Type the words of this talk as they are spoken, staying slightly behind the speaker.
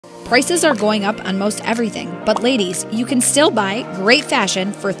Prices are going up on most everything, but ladies, you can still buy great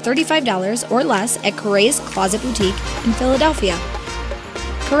fashion for $35 or less at Caraes Closet Boutique in Philadelphia.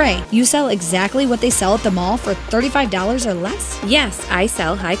 Caraes, you sell exactly what they sell at the mall for $35 or less? Yes, I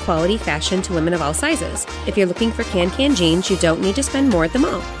sell high-quality fashion to women of all sizes. If you're looking for can jeans, you don't need to spend more at the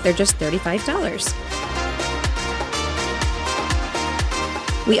mall. They're just $35.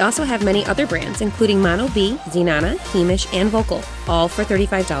 We also have many other brands, including Mono B, Zenana, Heemish, and Vocal, all for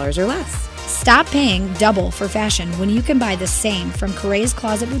 $35 or less. Stop paying double for fashion when you can buy the same from Caraes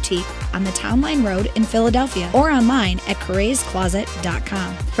Closet Boutique on the Town Line Road in Philadelphia or online at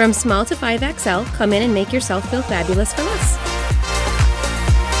caraescloset.com. From small to 5XL, come in and make yourself feel fabulous for less.